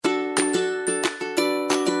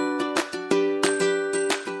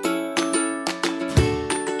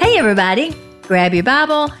everybody, grab your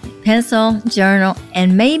Bible, pencil, journal,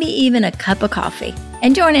 and maybe even a cup of coffee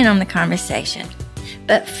and join in on the conversation.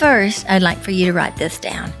 But first, I'd like for you to write this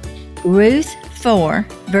down. Ruth 4,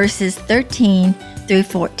 verses 13 through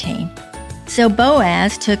 14. So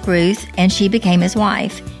Boaz took Ruth, and she became his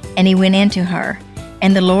wife, and he went into her.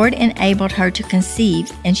 And the Lord enabled her to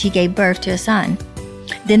conceive, and she gave birth to a son.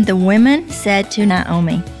 Then the women said to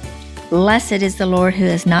Naomi, "Blessed is the Lord who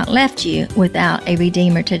has not left you without a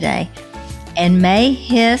redeemer today, and may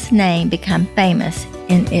his name become famous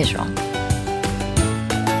in Israel."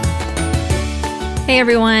 Hey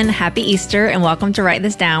everyone, happy Easter and welcome to Write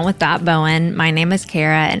This Down with Dot Bowen. My name is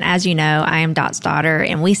Kara, and as you know, I am Dot's daughter,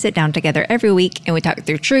 and we sit down together every week and we talk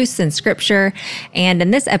through truths and scripture. And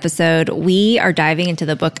in this episode, we are diving into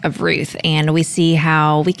the book of Ruth, and we see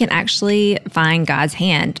how we can actually find God's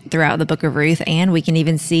hand throughout the book of Ruth, and we can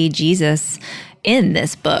even see Jesus in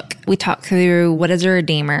this book. We talk through what is a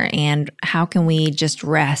redeemer and how can we just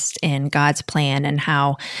rest in God's plan and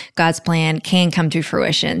how God's plan can come to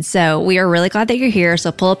fruition. So we are really glad that you're here.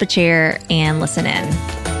 So pull up a chair and listen in.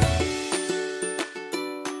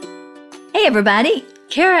 Hey everybody,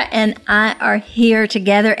 Kara and I are here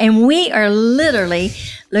together, and we are literally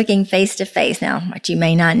looking face to face. Now, what you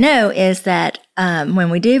may not know is that when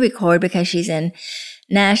we do record, because she's in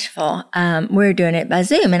Nashville, we're doing it by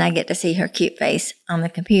Zoom, and I get to see her cute face on the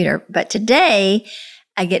computer. But today,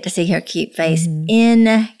 I get to see her cute face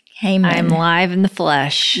in Cayman. I'm live in the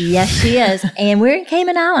flesh. Yes, she is. And we're in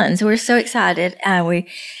Cayman Islands. We're so excited. We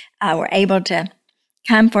were able to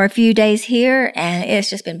come for a few days here, and it's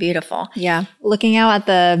just been beautiful. Yeah. Looking out at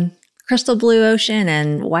the crystal blue ocean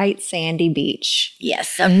and white sandy beach. Yes.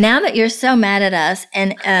 So now that you're so mad at us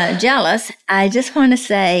and jealous, I just want to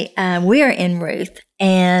say we are in Ruth.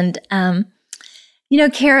 And,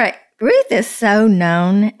 Kara, Ruth is so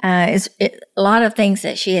known. A lot of things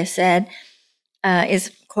that she has said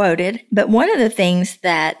is quoted. But one of the things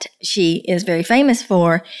that she is very famous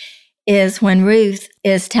for is when Ruth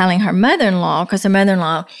is telling her mother-in-law, because her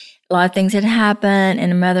mother-in-law, a lot of things had happened,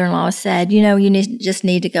 and her mother-in-law said, you just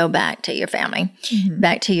need to go back to your family,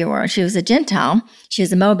 back to your world. She was a Gentile. She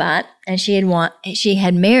was a Moabite, and she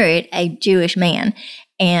had married a Jewish man,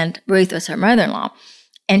 and Ruth was her mother-in-law.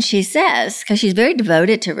 And she says, because she's very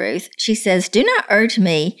devoted to Ruth, she says, "Do not urge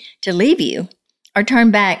me to leave you or turn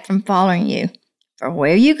back from following you. For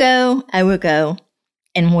where you go, I will go,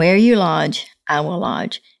 and where you lodge, I will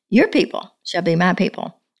lodge. Your people shall be my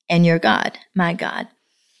people, and your God, my God."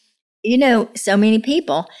 So many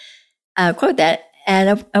people quote that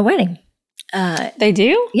at a wedding. They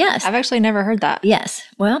do? Yes. I've actually never heard that. Yes.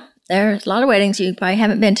 Well, there's a lot of weddings you probably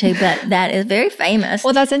haven't been to, but that is very famous.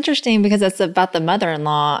 Well, that's interesting because it's about the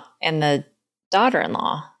mother-in-law and the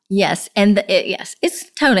daughter-in-law. Yes. And it's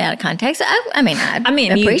totally out of context. I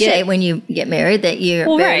appreciate when you get married that you're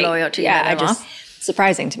very loyal to your mother-in-law.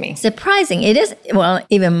 Surprising to me. Surprising. It is. Well,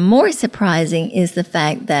 even more surprising is the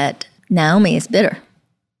fact that Naomi is bitter.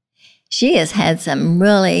 She has had some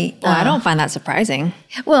really... Well, I don't find that surprising.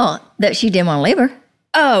 Well, that she didn't want to leave her.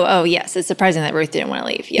 Oh, yes. It's surprising that Ruth didn't want to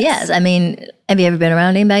leave. Yes. Have you ever been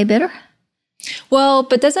around anybody bitter? Well,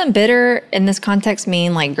 but doesn't bitter in this context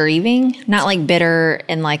mean like grieving? Not like bitter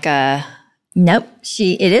in like a... Nope.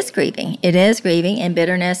 It is grieving. It is grieving, and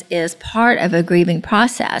bitterness is part of a grieving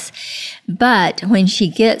process. But when she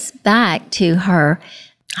gets back to her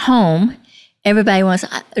home, everybody wants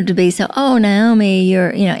to be so, "Oh, Naomi,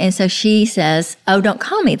 you're, and so she says, "Oh, don't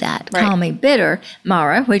call me that. Right. Call me bitter,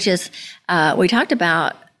 Mara," which is, we talked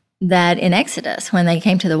about that in Exodus when they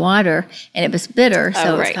came to the water and it was bitter,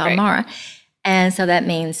 so it was called Mara. And so that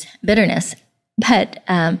means bitterness. But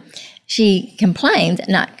she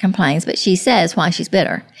but she says why she's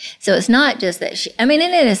bitter. So it's not just that and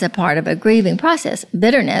it is a part of a grieving process.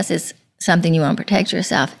 Bitterness is something you want to protect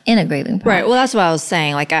yourself in a grieving process. Right. Well, that's what I was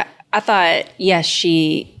saying. Like, I thought, yes,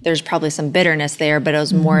 there's probably some bitterness there, but it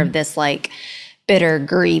was more of this like bitter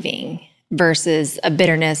grieving versus a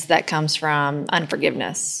bitterness that comes from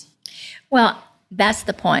unforgiveness. Well, that's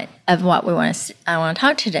the point of what I want to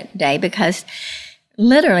talk to today, because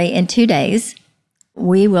literally in 2 days,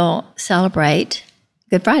 we will celebrate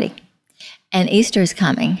Good Friday, and Easter is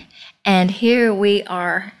coming. And here we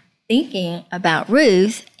are thinking about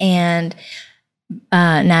Ruth and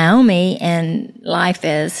Naomi, and life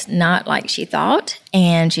is not like she thought,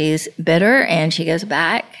 and she's bitter, and she goes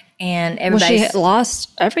back, and everybody. She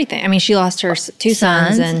lost everything. I mean, she lost her two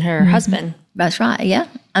sons and her husband. That's right. Yeah.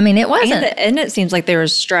 It wasn't. And it seems like there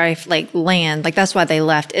was strife, like land. Like that's why they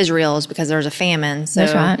left Israel, is because there was a famine. So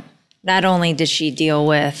that's right. Not only did she deal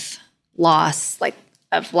with loss, like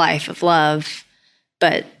of life, of love,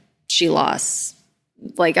 but she lost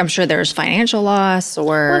like, I'm sure there's financial loss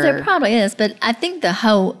or. Well, there probably is, but I think the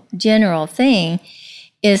whole general thing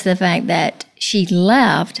is the fact that she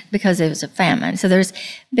left because it was a famine. So there's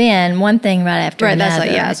been one thing right after another.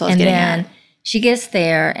 That's what I was getting at. She gets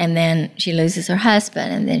there, and then she loses her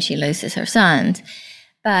husband, and then she loses her sons.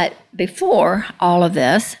 But before all of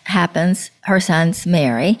this happens, her sons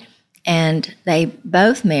marry, and they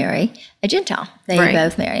both marry a Gentile. They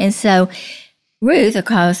both marry. And so Ruth, of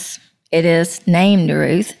course, it is named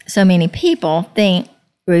Ruth. So many people think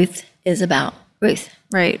Ruth is about Ruth.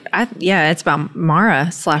 Right. It's about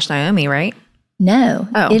Mara/Naomi, right? No,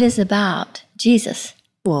 Oh. It is about Jesus.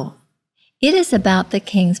 Well, It is about the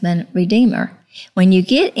kinsman redeemer. When you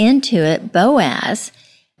get into it, Boaz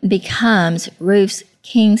becomes Ruth's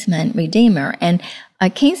kinsman redeemer. And a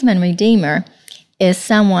kinsman redeemer is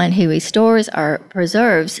someone who restores or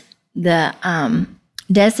preserves the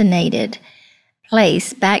designated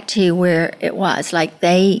place back to where it was. Like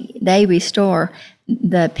they restore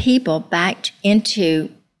the people back into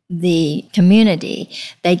the community.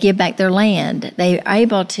 They give back their land. They are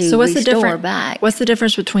able to restore back. What's the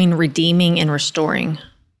difference between redeeming and restoring?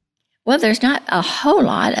 Well, there's not a whole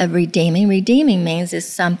lot of redeeming. Redeeming means it's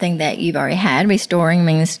something that you've already had. Restoring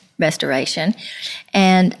means restoration.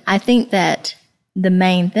 And I think that the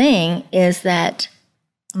main thing is that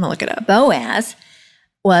I'm going to look it up. Boaz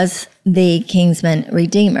was the kinsman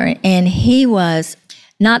redeemer, and he was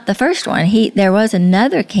not the first one. There was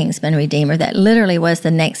another kinsman redeemer that literally was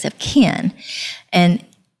the next of kin. And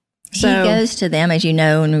he goes to them, as you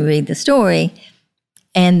know, when we read the story,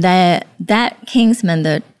 and that kinsman,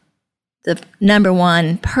 the number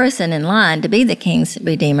one person in line to be the king's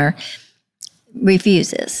redeemer,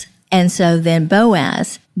 refuses. And so then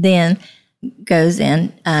Boaz then goes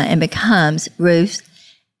in and becomes Ruth's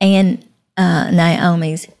and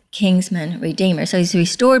Naomi's kinsman redeemer. So he's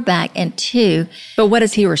restored back into. But what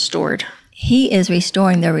is he restored? He is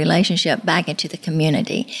restoring their relationship back into the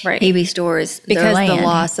community. Right. He restores because their land. The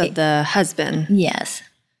loss of the husband. Yes.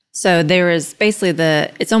 So there is basically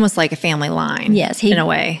it's almost like a family line. Yes. In a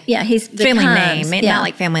way. Yeah. He's family name. Not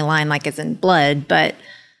like family line like it's in blood, but.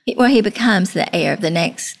 He becomes the heir of the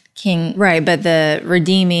next king. Right. But the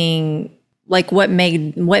redeeming, like what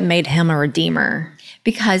made him a redeemer?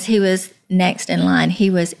 Because he was next in line. He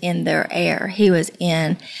was in their heir. He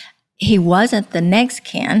wasn't the next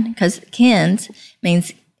kin, because kins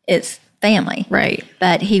means it's family. Right.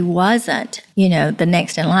 But he wasn't, the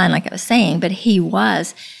next in line, like I was saying, but he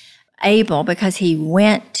was able, because he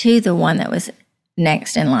went to the one that was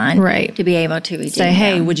next in line, right, to be able to redeem. Say,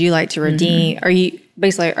 hey, would you like to redeem?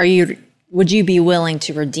 Mm-hmm. Would you be willing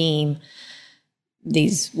to redeem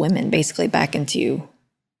these women basically back into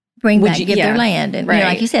give their land? And right.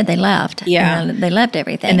 Like you said, they left. Yeah. They left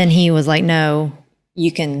everything. And then he was like, no,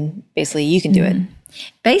 you can do it.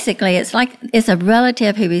 Basically, it's a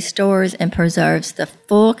relative who restores and preserves the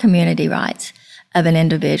full community rights of an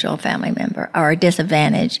individual family member or a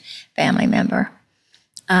disadvantaged family member.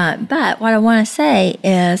 But what I want to say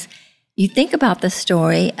is, you think about the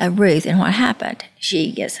story of Ruth and what happened.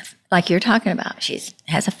 She gets, like you're talking about, she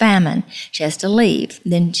has a famine. She has to leave.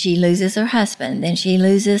 Then she loses her husband. Then she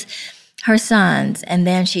loses her sons. And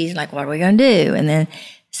then she's like, what are we going to do? And then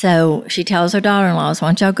so she tells her daughter-in-laws, why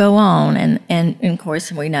don't y'all go on? And of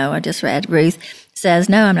course, we know, I just read, Ruth says,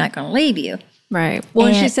 no, I'm not going to leave you. Right. Well,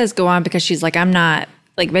 and she says go on because she's like, I'm not,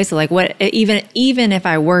 like basically like what, even if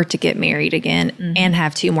I were to get married again mm-hmm. and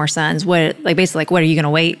have two more sons, what are you going to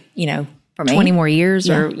wait, for 20 more years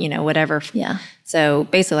or, whatever. Yeah. So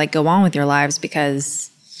basically like go on with your lives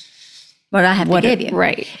because. What I have to give you.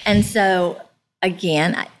 Right. And so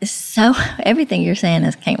again, everything you're saying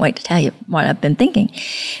is, can't wait to tell you what I've been thinking,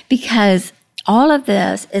 because all of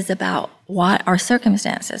this is about what our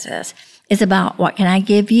circumstances is. It's about what can I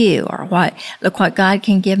give you, or look what God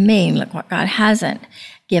can give me, and look what God hasn't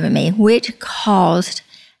given me, which caused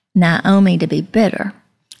Naomi to be bitter.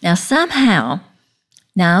 Now, somehow,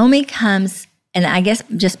 Naomi comes, and I guess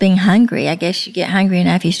just being hungry, I guess you get hungry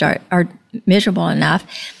enough, are miserable enough,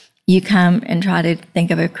 you come and try to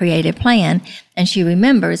think of a creative plan, and she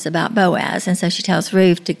remembers about Boaz, and so she tells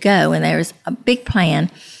Ruth to go, and there's a big plan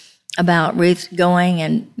about Ruth going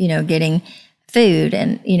and, getting food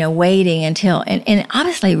and, waiting until, and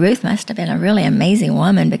obviously Ruth must have been a really amazing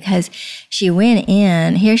woman, because she went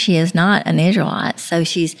in, here she is not an Israelite, so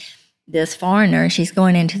she's this foreigner, she's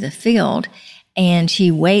going into the field, and she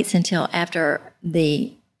waits until after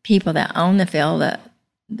the people that own the field,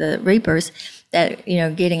 the reapers, that,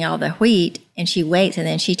 getting all the wheat, and she waits, and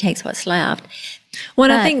then she takes what's left.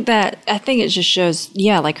 Well, I think it just shows,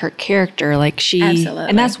 like her character, like she, Absolutely.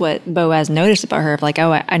 and that's what Boaz noticed about her. Like,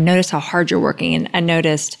 oh, I noticed how hard you're working, and I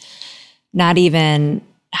noticed not even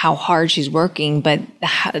how hard she's working, but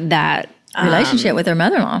that relationship with her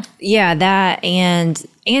mother-in-law. Yeah, that, and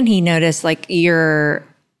he noticed like you're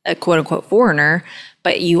a quote unquote foreigner,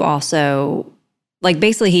 but you also, like,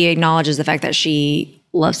 basically he acknowledges the fact that she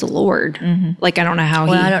loves the Lord. Like, I don't know how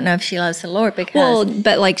I don't know if she loves the Lord because... Well,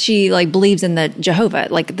 but like she like believes in the Jehovah,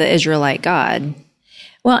 like the Israelite God.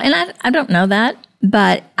 Well, and I don't know that,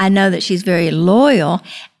 but I know that she's very loyal,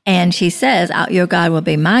 and she says, your God will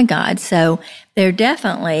be my God. So there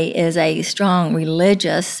definitely is a strong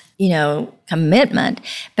religious, commitment,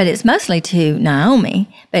 but it's mostly to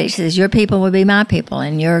Naomi. But it says, your people will be my people,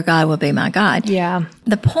 and your God will be my God. Yeah.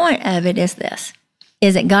 The point of it is this,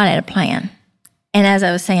 is that God had a plan. And as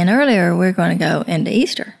I was saying earlier, we're going to go into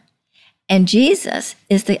Easter. And Jesus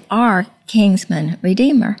is our kinsman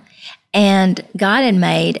redeemer. And God had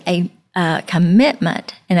made a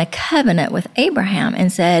commitment and a covenant with Abraham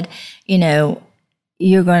and said,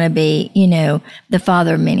 you're going to be, the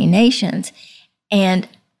father of many nations. And,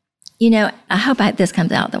 I hope this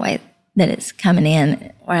comes out the way that it's coming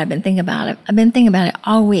in, or I've been thinking about it. I've been thinking about it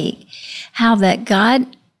all week, how that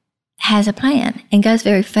God has a plan, and God's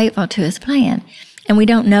very faithful to his plan. And we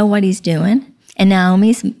don't know what he's doing. And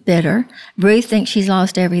Naomi's bitter. Ruth thinks she's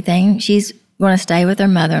lost everything. She's going to stay with her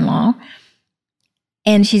mother-in-law.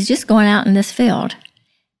 And she's just going out in this field.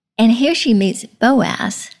 And here she meets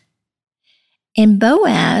Boaz. And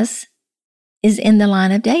Boaz is in the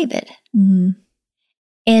line of David. Mm-hmm.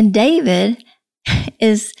 And David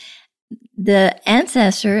is the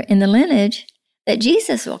ancestor in the lineage that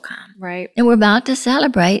Jesus will come. Right. And we're about to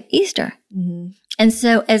celebrate Easter. Mm-hmm. And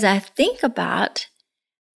so as I think about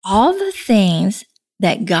all the things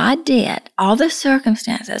that God did, all the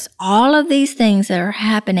circumstances, all of these things that are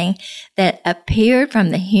happening that appeared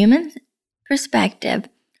from the human perspective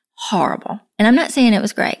horrible. And I'm not saying it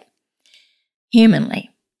was great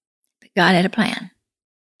humanly, but God had a plan.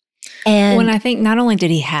 And when I think not only did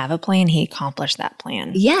he have a plan, he accomplished that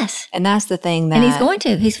plan. Yes. And that's the thing that... And he's going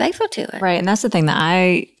to. He's faithful to it. Right. And that's the thing that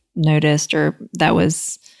I noticed, or that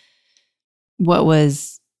was what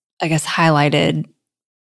was, I guess, highlighted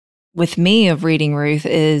with me of reading Ruth,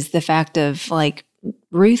 is the fact of like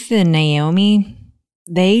Ruth and Naomi,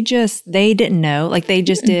 they didn't know, like they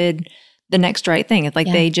just did the next right thing. It's like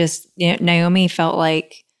they just, Naomi felt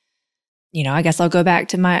like, I guess I'll go back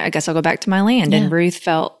to my land. Yeah. And Ruth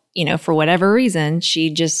felt, for whatever reason,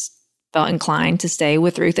 she just felt inclined to stay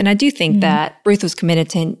with Ruth. And I do think that Ruth was committed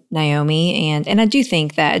to Naomi. And I do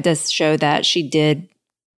think that it does show that she did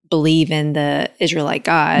believe in the Israelite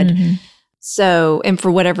God. Mm-hmm. So, and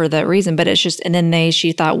for whatever that reason, but it's just, and then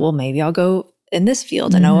she thought, well, maybe I'll go in this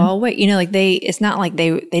field and I'll wait. It's not like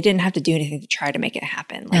they didn't have to do anything to try to make it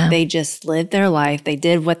happen. Like they just lived their life. They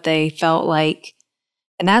did what they felt like.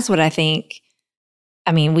 And that's what I think,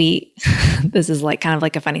 this is like kind of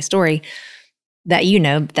like a funny story that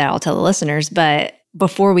that I'll tell the listeners, but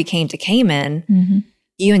before we came to Cayman,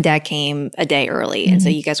 you and Dad came a day early. And so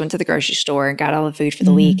you guys went to the grocery store and got all the food for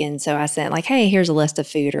the week. And so I sent like, hey, here's a list of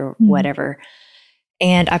food or whatever.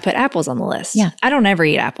 And I put apples on the list. Yeah. I don't ever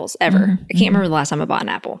eat apples, ever. I can't remember the last time I bought an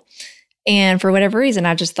apple. And for whatever reason,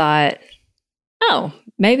 I just thought, oh,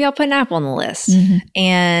 maybe I'll put an apple on the list.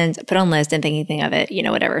 And put on the list, didn't think anything of it,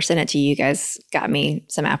 whatever. Sent it to you guys, got me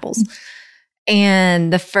some apples.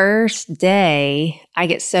 And the first day, I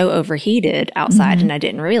get so overheated outside and I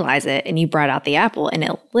didn't realize it. And you brought out the apple and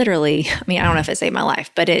it literally, I don't know if it saved my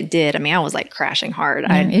life, but it did. I was like crashing hard.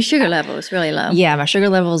 Your sugar level was really low. Yeah, my sugar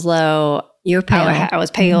level was low. You were pale. I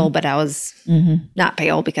was pale, but I was not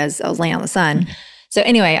pale because I was laying on the sun. So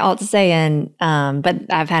anyway, all to say, but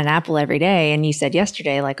I've had an apple every day. And you said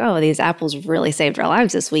yesterday, like, oh, these apples really saved our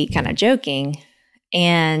lives this week, kind of joking.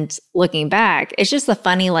 And looking back, it's just a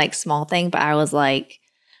funny, like, small thing. But I was like,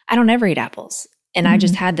 I don't ever eat apples. And I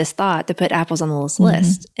just had this thought to put apples on the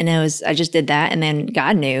list. And I just did that. And then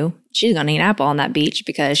God knew she's going to eat an apple on that beach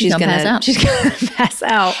because she's going to pass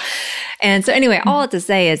out. And so anyway, all to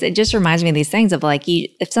say is it just reminds me of these things of like,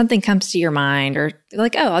 if something comes to your mind or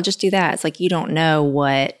like, oh, I'll just do that. It's like, you don't know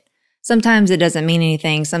what, sometimes it doesn't mean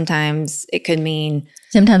anything. Sometimes it could mean.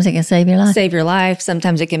 Sometimes it can save your life.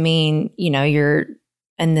 Sometimes it can mean, you're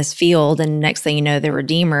in this field and next thing you know, the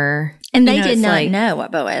Redeemer. And they did not know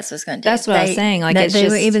what Boaz was going to do. That's what I was saying. Like they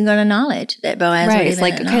were even going to acknowledge that Boaz would even it's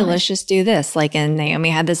like, okay, let's just do this. Like, and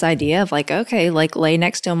Naomi had this idea of like, okay, like lay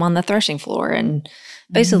next to him on the threshing floor and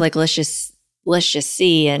basically like, let's just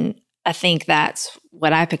see. And I think that's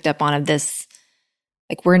what I picked up on of this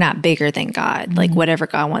like we're not bigger than God. Like whatever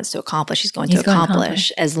God wants to accomplish, he's going to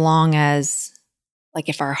accomplish, as long as, like,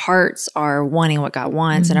 if our hearts are wanting what God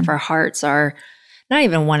wants, and if our hearts are not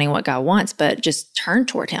even wanting what God wants, but just turn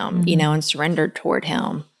toward him, and surrendered toward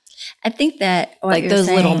him. I think that like those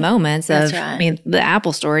little moments of, I mean, the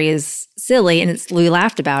apple story is silly and we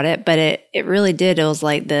laughed about it, but it really did. It was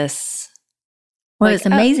like this. Well, it's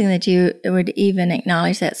amazing that you would even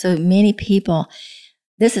acknowledge that so many people,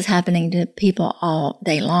 this is happening to people all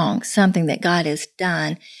day long, something that God has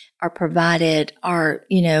done or provided or,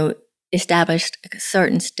 established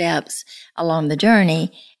certain steps along the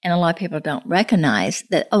journey. And a lot of people don't recognize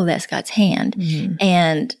that, oh, that's God's hand.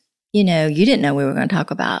 And, you didn't know we were going to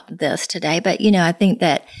talk about this today. But, I think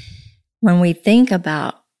that when we think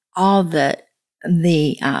about all the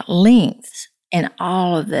lengths and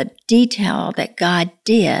all of the detail that God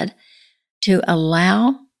did to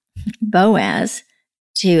allow Boaz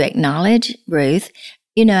to acknowledge Ruth,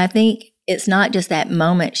 I think it's not just that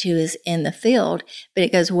moment she was in the field, but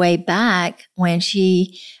it goes way back when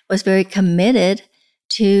she was very committed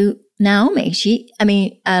to Naomi.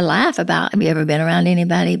 I laugh about, have you ever been around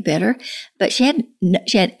anybody bitter? But she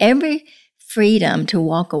had every freedom to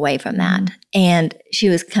walk away from that. And she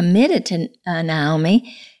was committed to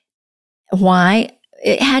Naomi. Why?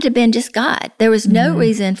 It had to have been just God. There was no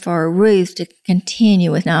reason for Ruth to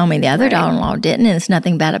continue with Naomi. The other daughter-in-law didn't, and it's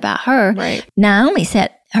nothing bad about her. Right. Naomi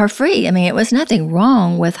set her free. I mean, it was nothing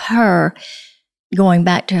wrong with her going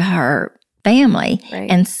back to her family. Right.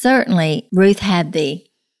 And certainly Ruth had the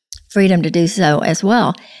freedom to do so as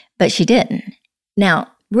well, but she didn't. Now,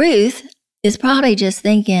 Ruth is probably just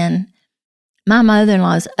thinking, my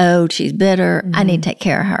mother-in-law is old, she's bitter, I need to take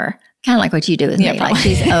care of her. Kind of like what you do with me, like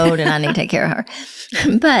she's old and I need to take care of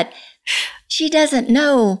her. But she doesn't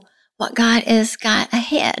know what God has got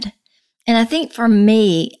ahead. And I think for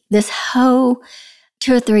me, this whole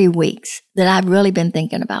 2 or 3 weeks that I've really been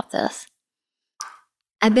thinking about this,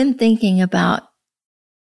 I've been thinking about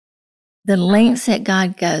the lengths that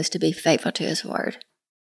God goes to be faithful to his word.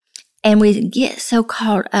 And we get so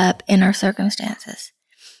caught up in our circumstances.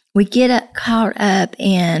 We get caught up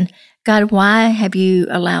in, God, why have you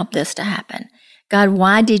allowed this to happen? God,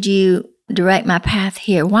 why did you direct my path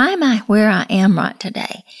here? Why am I where I am right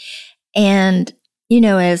today? And,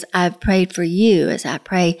 as I've prayed for you, as I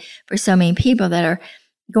pray for so many people that are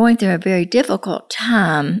going through a very difficult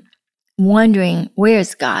time, wondering,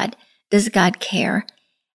 where's God? Does God care?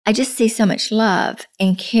 I just see so much love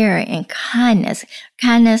and care and kindness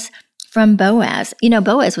from Boaz.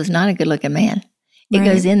 Boaz was not a good looking man. It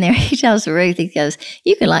goes in there. He tells Ruth, he goes,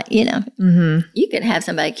 you could you could have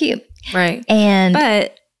somebody cute. Right.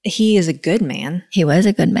 But he is a good man. He was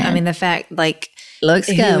a good man. I mean, the fact, looks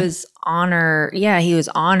he good. was he was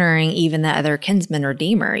honoring even the other kinsman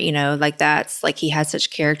redeemer, that's like he had such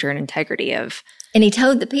character and integrity of. And he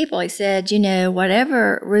told the people, he said,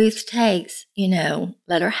 whatever Ruth takes,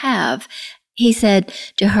 let her have. He said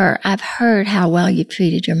to her, I've heard how well you've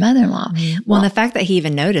treated your mother-in-law. Well, the fact that he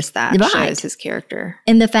even noticed that shows his character.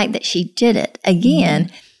 And the fact that she did it.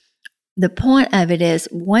 Again, the point of it is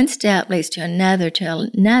one step leads to another.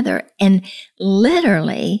 And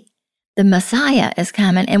literally, the Messiah is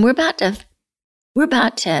coming. And we're about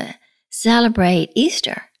to celebrate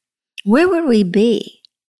Easter. Where would we be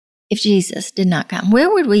if Jesus did not come?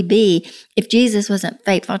 Where would we be if Jesus wasn't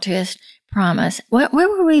faithful to his promise? Where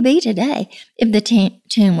would we be today if the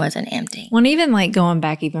tomb wasn't empty? Well, even going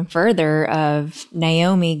back even further of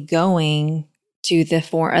Naomi going to the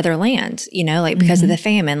 4 other lands, because of the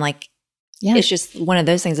famine, it's just one of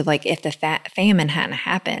those things of if the famine hadn't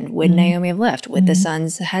happened, would Naomi have left? Would the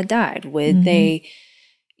sons had died? Would they,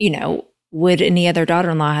 would any other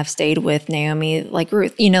daughter-in-law have stayed with Naomi like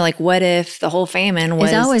Ruth? What if the whole famine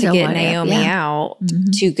was to get Naomi out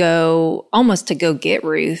to go get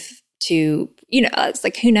Ruth? To,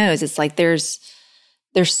 it's who knows? It's there's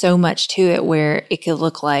so much to it where it could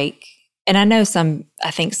look like, and I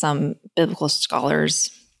think some biblical scholars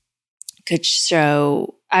could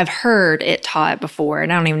show, I've heard it taught before,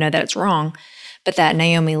 and I don't even know that it's wrong, but that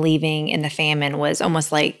Naomi leaving in the famine was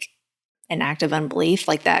almost like an act of unbelief,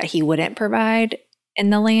 like that he wouldn't provide in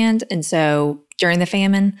the land. And so during the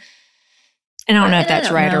famine, and I don't know if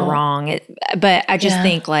that's right or wrong, but I just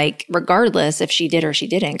think regardless if she did or she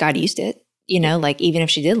didn't, God used it, even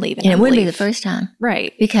if she did leave. And it wouldn't be the first time.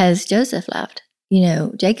 Right. Because Joseph left,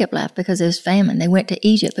 Jacob left because there was famine. They went to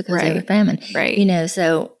Egypt because there was famine. Right.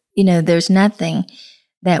 So, there's nothing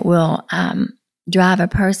that will drive a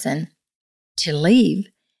person to leave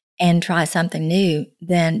and try something new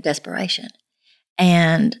than desperation.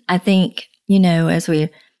 And I think, as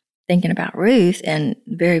we're thinking about Ruth in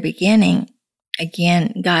the very beginning,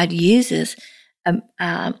 again, God uses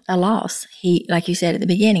a loss. Like you said at the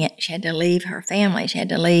beginning, she had to leave her family. She had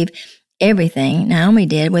to leave everything. Naomi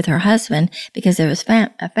did with her husband because there was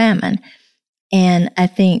a famine. And I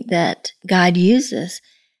think that God uses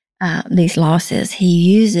these losses. He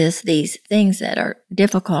uses these things that are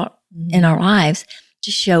difficult in our lives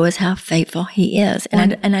to show us how faithful He is.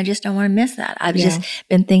 And I just don't want to miss that. I've just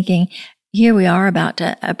been thinking, here we are about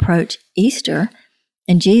to approach Easter,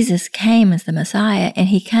 and Jesus came as the Messiah, and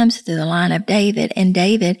He comes through the line of David. And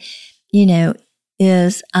David,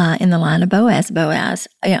 is in the line of Boaz,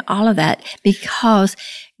 all of that, because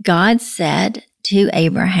God said to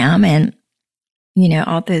Abraham, and,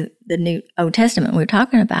 all through the Old Testament, we're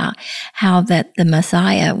talking about how that the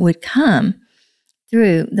Messiah would come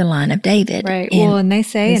through the line of David. Right. And they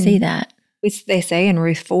say, see that. They say in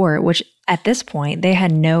Ruth 4, which at this point, they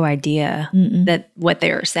had no idea that what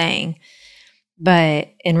they were saying. But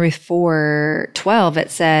in Ruth 4:12, it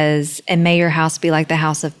says, "And may your house be like the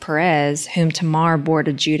house of Perez, whom Tamar bore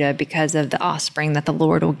to Judah because of the offspring that the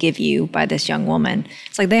Lord will give you by this young woman."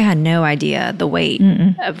 It's like they had no idea the weight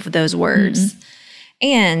of those words.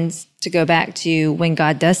 And to go back to when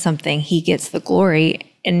God does something, He gets the glory.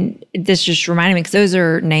 And this just reminded me, because those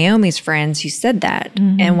are Naomi's friends who said that.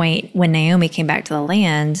 And when Naomi came back to the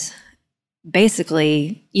land,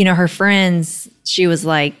 basically, her friends, she was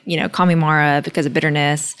like, call me Mara because of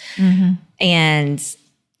bitterness. And,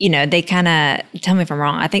 they kind of, tell me if I'm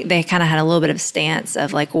wrong, I think they kind of had a little bit of a stance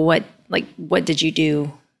of what did you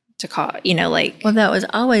do to cause, Well, that was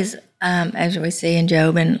always, as we see in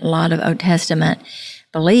Job and a lot of Old Testament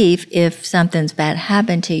belief, if something's bad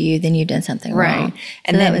happened to you, then you've done something wrong.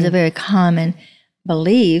 And that was a very common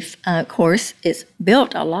belief. Of course, it's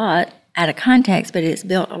built a lot out of context, but it's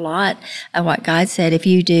built a lot of what God said. If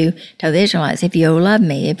you do, tell the Israelites, if you love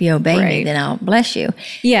me, if you obey me, then I'll bless you.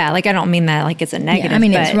 Yeah, I don't mean that like it's a negative.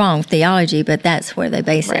 Yeah, it's wrong theology, but that's where they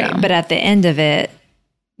base it on. But at the end of it,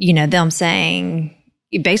 them saying,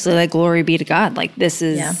 basically, like, glory be to God. Like, this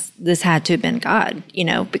had to have been God,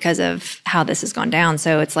 because of how this has gone down.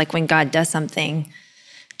 So it's like when God does something,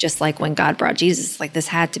 just like when God brought Jesus, like, this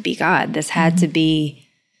had to be God. This had to be,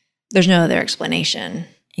 there's no other explanation.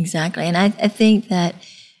 Exactly. And I think that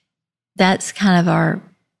that's kind of our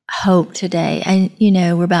hope today. And,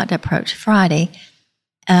 we're about to approach Friday,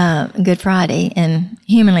 Good Friday. And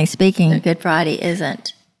humanly speaking, Good Friday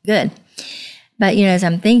isn't good. But, as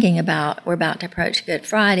I'm thinking about, we're about to approach Good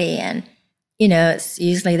Friday, and, it's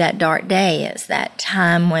usually that dark day. It's that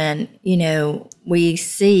time when, we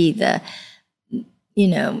see the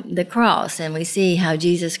cross, and we see how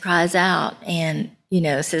Jesus cries out and,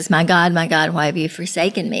 says, my God, why have you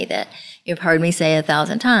forsaken me? That you've heard me say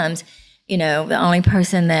 1,000 times. The only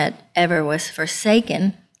person that ever was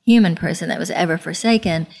forsaken, human person that was ever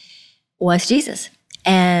forsaken, was Jesus.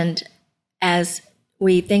 And as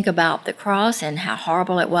we think about the cross and how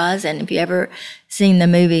horrible it was, and if you ever seen the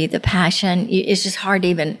movie The Passion, it's just hard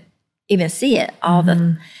to even see it. All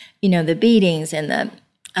the, the beatings and the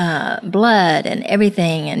blood and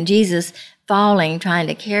everything, and Jesus falling, trying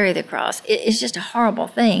to carry the cross. It's just a horrible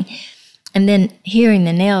thing. And then hearing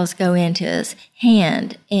the nails go into his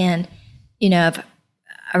hand. And,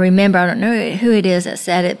 I remember, I don't know who it is that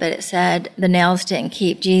said it, but it said the nails didn't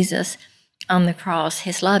keep Jesus on the cross.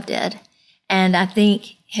 His love did. And I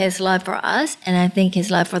think his love for us, and I think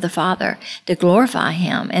his love for the Father, to glorify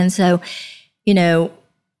him. And so,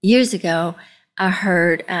 years ago, I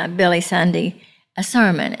heard Billy Sunday, a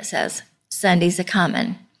sermon. It says, Sunday's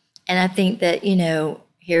a-coming. And I think that,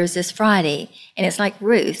 here's this Friday, and it's like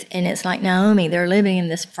Ruth, and it's like Naomi. They're living in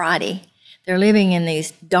this Friday. They're living in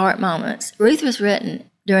these dark moments. Ruth was written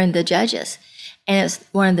during the Judges, and it's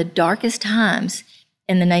one of the darkest times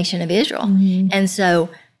in the nation of Israel. And so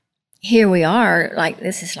here we are, like,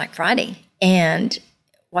 this is like Friday, and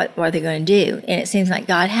what are they going to do? And it seems like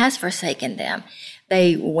God has forsaken them.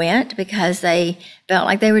 They went because they felt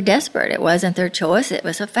like they were desperate. It wasn't their choice. It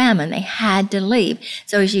was a famine. They had to leave.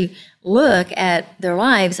 So as you look at their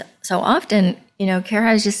lives, so often, Kara,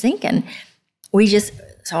 I was just thinking,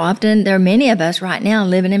 so often there are many of us right now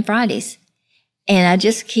living in Fridays. And I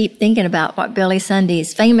just keep thinking about what Billy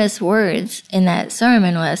Sunday's famous words in that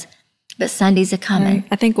sermon was, but Sundays are coming.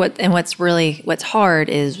 I think what's hard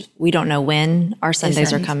is we don't know when our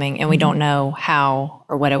Sundays are coming, and we don't know how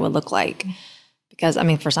or what it would look like. Because,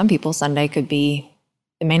 for some people, Sunday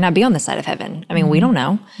it may not be on the side of heaven. We don't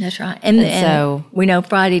know. That's right. And so we know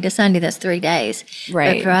Friday to Sunday, that's 3 days.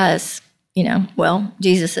 Right. But for us,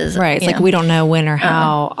 Jesus is. Right. It's like we don't know when or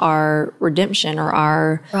how our redemption or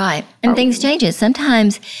our. Right. And things change.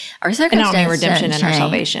 Sometimes our circumstances. And I don't mean redemption in our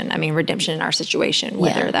salvation. I mean redemption in our situation,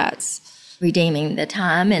 whether that's redeeming the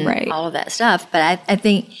time and Right. all of that stuff. But I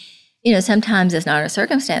think, sometimes it's not our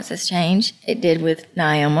circumstances change. It did with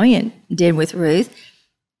Naomi and did with Ruth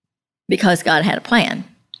because God had a plan.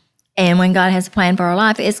 And when God has a plan for our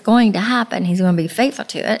life, it's going to happen. He's going to be faithful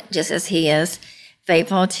to it, just as he is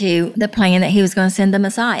faithful to the plan that he was going to send the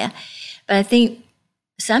Messiah. But I think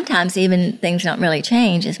sometimes even things don't really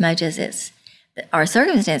change as much as our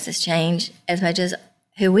circumstances change as much as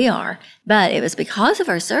who we are. But it was because of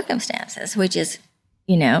our circumstances, which is,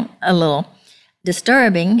 a little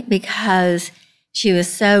disturbing because she was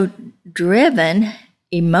so driven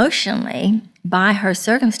emotionally by her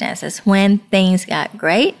circumstances. When things got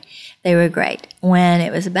great, they were great. When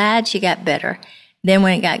it was bad, she got bitter. Then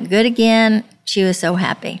when it got good again, she was so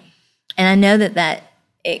happy. And I know that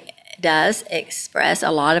it does express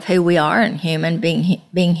a lot of who we are and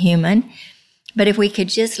being human. But if we could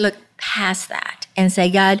just look past that and say,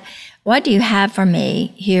 God, what do you have for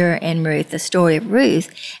me here in Ruth, the story of Ruth?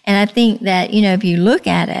 And I think that, if you look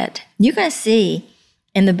at it, you're going to see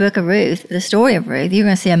in the book of Ruth, the story of Ruth, you're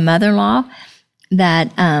going to see a mother-in-law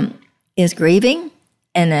that is grieving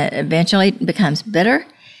and that eventually becomes bitter.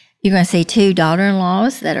 You're going to see two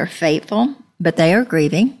daughter-in-laws that are faithful, but they are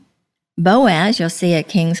grieving. Boaz, you'll see a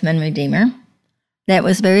kinsman redeemer that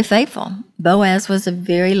was very faithful. Boaz was a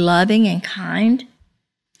very loving and kind,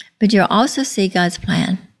 but you'll also see God's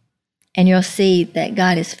plan. And you'll see that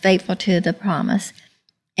God is faithful to the promise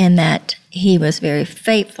and that he was very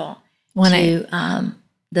faithful to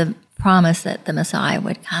the promise that the Messiah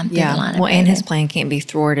would come through the line of David. And his plan can't be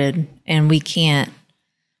thwarted, and we can't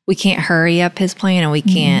hurry up his plan, and we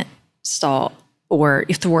can't stall or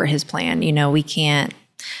thwart his plan.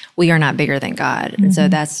 We are not bigger than God. And so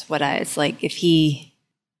that's what it's like,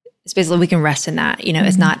 it's basically, we can rest in that,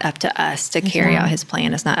 it's not up to us to carry out his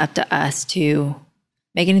plan. It's not up to us to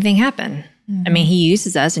make anything happen. I mean, he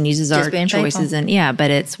uses us and uses Just our being choices faithful.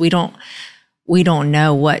 But we don't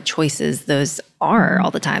know what choices those are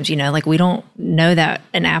all the times, we don't know that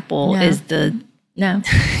an apple is gonna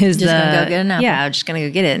go get an apple. Yeah, I'm just going to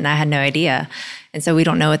go get it. And I had no idea. And so we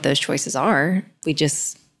don't know what those choices are. We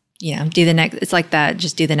just, do the next, it's like that,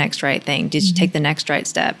 just do the next right thing. Just take the next right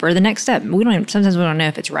step or the next step. Sometimes we don't know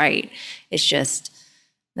if it's right. It's just,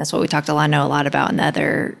 that's what we talked a lot about in the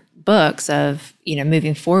other books of,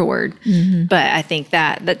 moving forward. But I think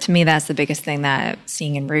that to me, that's the biggest thing that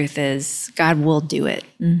seeing in Ruth is God will do it.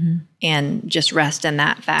 And just rest in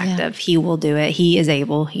that fact of he will do it. He is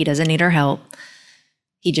able. He doesn't need our help.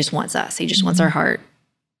 He just wants us. He just wants our heart.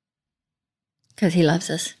 Because he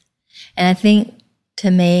loves us. And I think, to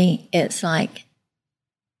me, it's like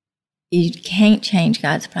you can't change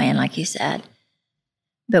God's plan, like you said,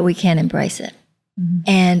 but we can embrace it.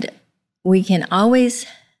 And we can always,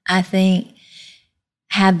 I think,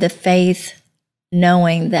 have the faith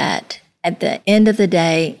knowing that at the end of the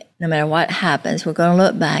day, no matter what happens, we're going to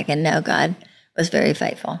look back and know God was very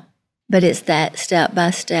faithful. But it's that step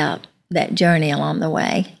by step, that journey along the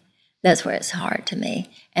way, that's where it's hard to me.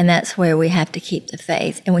 And that's where we have to keep the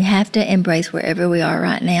faith. And we have to embrace wherever we are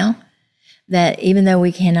right now, that even though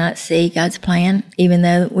we cannot see God's plan, even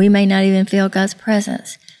though we may not even feel God's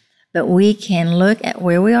presence, but we can look at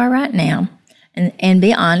where we are right now and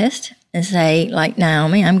be honest and say, like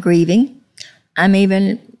Naomi, I'm grieving. I'm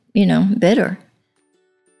even, bitter.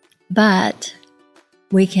 But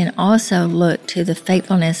we can also look to the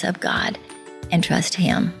faithfulness of God and trust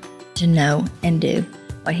him to know and do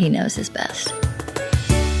what he knows is best.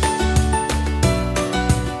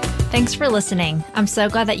 Thanks for listening. I'm so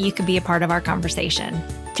glad that you could be a part of our conversation.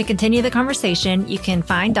 To continue the conversation, you can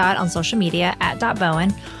find Dot on social media at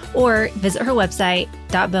 .bowen or visit her website,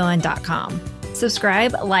 .bowen.com.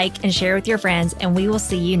 Subscribe, like, and share with your friends, and we will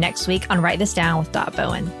see you next week on Write This Down with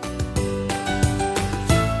Bowen.